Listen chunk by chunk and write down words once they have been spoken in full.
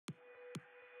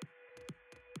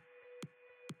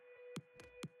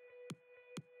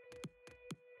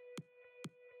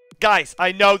Guys,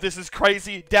 I know this is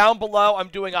crazy. Down below, I'm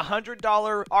doing a $100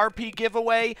 RP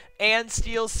giveaway and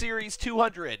Steel Series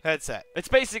 200 headset. It's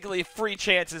basically free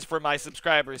chances for my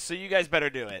subscribers, so you guys better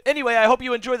do it. Anyway, I hope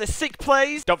you enjoy the sick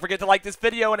plays. Don't forget to like this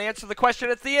video and answer the question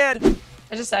at the end.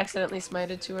 I just accidentally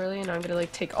smited too early, and I'm gonna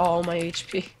like take all my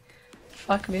HP.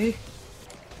 Fuck me.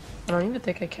 I don't even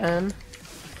think I can.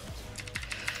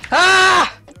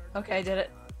 Ah! Okay, I did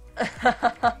it.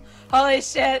 Holy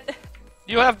shit!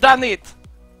 You have done it.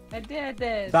 I did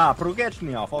it. Da,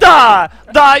 prugetnia.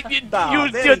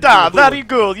 Very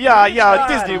good. Yeah,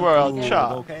 Disney World. Good, Sure.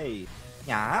 okay.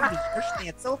 Ja, Mr.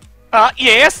 Schnitzel.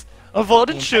 Yes.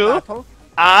 Wouldn't you?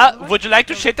 Would you like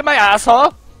to shit in my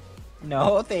asshole?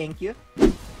 No, thank you.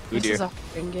 This is a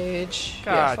fucking gauge.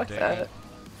 God Yeah, fuck dang. that.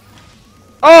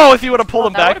 Oh, if you would have pulled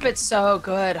him That would back. have been so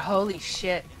good. Holy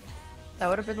shit. That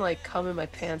would have been like cum in my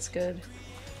pants good.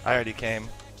 I already came.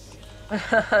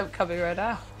 I'm coming right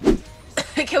now.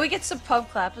 Can we get some pub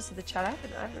clappers in the chat?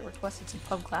 I haven't requested some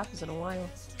pub clappers in a while.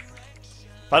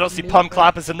 If I don't see pump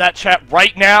clappers in that chat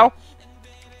right now,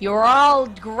 You're all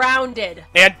grounded.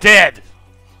 and dead.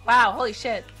 Wow, holy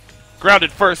shit.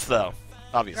 Grounded first, though.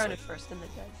 Obviously. Grounded first and then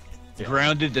dead.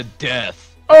 Grounded to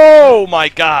death. Oh my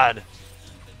god.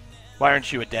 Why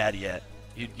aren't you a dad yet?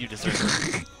 You deserve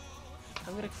it.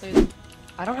 I'm gonna clear the...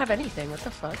 I don't have anything, what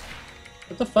the fuck?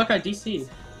 What the fuck? I DC.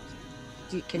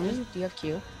 Do you have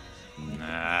Q?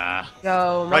 Nah.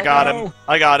 Yo, I got him.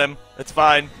 I got him. It's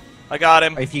fine. I got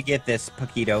him. If you get this,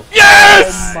 POQITO.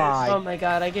 Yes! Oh my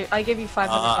god, I gave you $500.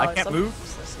 I can't I'm move.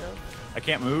 useless now. I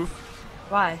can't move.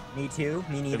 Why? Me too.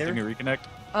 Me neither. Can you reconnect?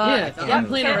 Yeah, yeah, I'm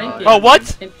playing a rank game. Oh, what?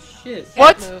 Shit.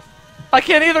 What? Can't move. I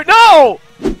can't either. No!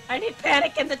 I need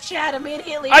panic in the chat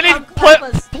immediately. I need Cum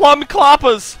clappers. plum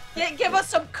cloppas. Give us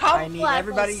some cum I need clappers.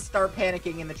 everybody start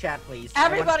panicking in the chat, please.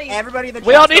 Everybody. Everybody in the chat.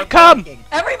 We all need start cum. panicking.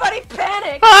 Everybody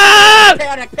panic! Ah!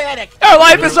 Panic, panic. Our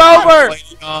life is over. We need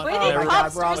Oh my cups god,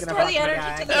 to we're all gonna restore fucking the energy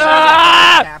die. to the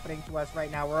Ah! What's happening to us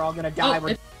right now? We're all gonna die. Oh,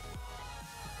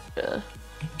 We're...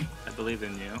 I believe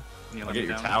in you. You I'll let get me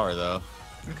your down. tower though.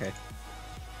 Okay.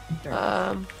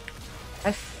 I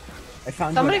I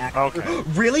found somebody- you on Okay.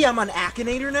 Really? I'm on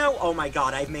Akinator now? Oh my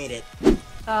god, I've made it.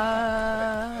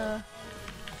 I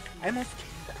almost...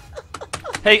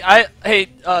 Hey,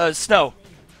 Snow.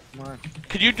 What?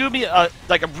 Could you do me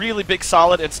like a really big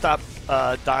solid and stop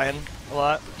dying a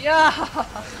lot? yeah.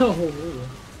 Oh.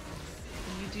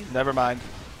 You do. Never mind.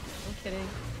 I'm kidding.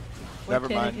 We're Never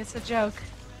kidding. mind. It's a joke.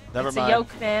 Never it's mind. a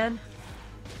yoke, man.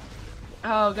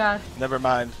 Oh god. Never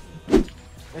mind.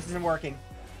 This isn't working.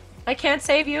 I can't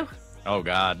save you. Oh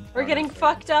god. We're getting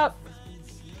fucked up.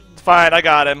 It's fine. I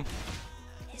got him.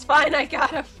 It's fine. I got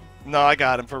him. No, I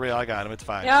got him for real. I got him. It's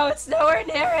fine. No, it's nowhere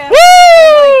near him. Woo!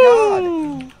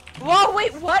 Oh my Whoa,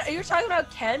 wait, what? Are you talking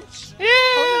about Kench? Yeah.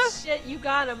 Holy shit, you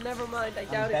got him. Never mind. I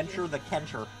doubted Adventure you. the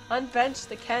Kencher. Unbench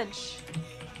the Kench.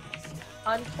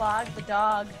 Unclog the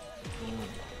dog.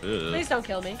 Please don't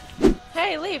kill me.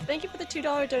 Hey, Leaf, thank you for the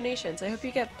 $2 donations. I hope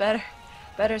you get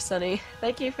better, Sonny.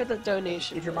 Thank you for the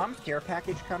donation. Did your mom's care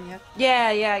package come yet?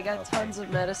 Yeah, I got Okay. tons of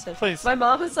medicine. Please. My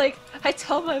mom was like, I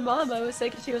told my mom I was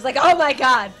sick, and she was like, oh my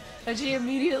god! And she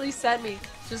immediately sent me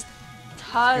just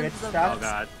tons Good of stuff. Oh medicine.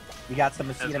 god. We got some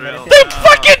That's acetaminophen. real. They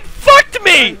fucking fucked I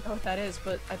me. don't know what that is,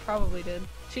 but I probably did.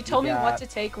 She told me got- what to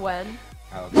take when.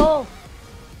 Oh, okay. Full!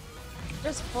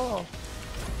 Just full.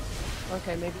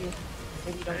 Okay, maybe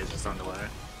you don't. It's just on the way.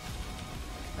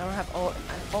 I don't have ult.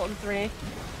 I have ult in 3.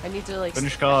 I need to like.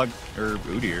 Finish cog or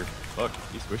Udyr. Fuck,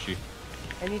 he's squishy.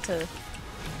 I need to.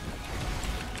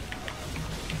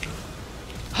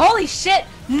 Holy shit!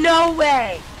 No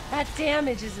way! That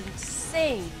damage is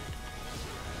insane.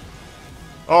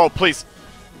 Oh, please.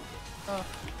 Oh.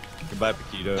 Goodbye,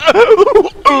 POQITO.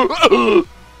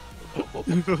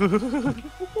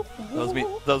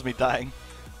 That was me dying.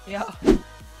 Yeah.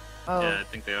 Oh. Yeah, I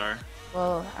think they are.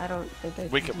 Well, I don't think they.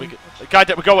 We could. God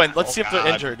damn, go in. Let's see if they're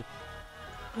God. injured.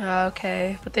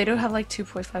 Okay, but they do have like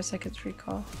 2.5 seconds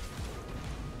recall.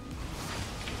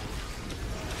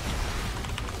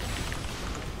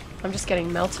 I'm just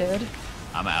getting melted.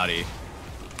 I'm outie.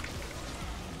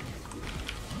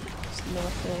 There's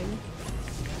nothing.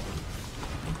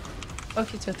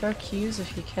 Okay, so throw Qs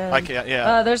if you can. I can't.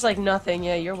 Yeah. There's like nothing.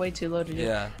 Yeah, you're way too low to do.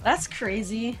 Yeah. That's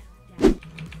crazy.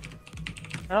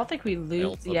 I don't think we lose.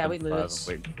 Ults Yeah, up we in 5, I'm lose.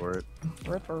 waiting for it.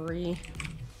 Rippery.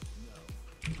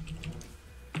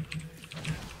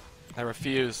 I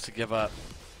refuse to give up.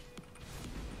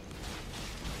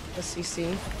 The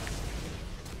CC.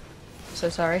 So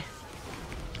sorry.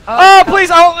 Oh, please!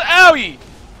 Oh, owie!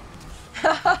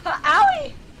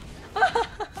 Owie!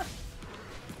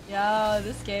 Yo,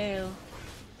 this game.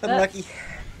 Unlucky.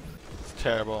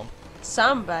 Terrible.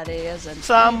 Somebody isn't.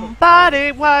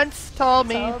 Somebody once told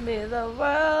me the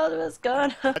world was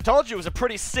gonna. I told you it was a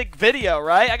pretty sick video,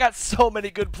 right? I got so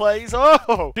many good plays.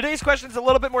 Oh! Today's question's a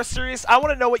little bit more serious. I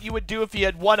want to know what you would do if you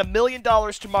had won $1 million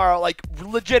tomorrow, like,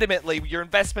 legitimately, your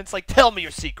investments. Like, tell me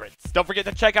your secrets. Don't forget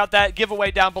to check out that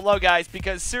giveaway down below, guys,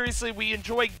 because seriously, we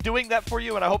enjoy doing that for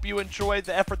you, and I hope you enjoy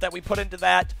the effort that we put into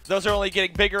that. Those are only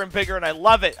getting bigger and bigger, and I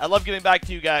love it. I love giving back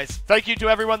to you guys. Thank you to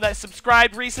everyone that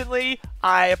subscribed recently.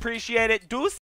 I appreciate it. Deuce.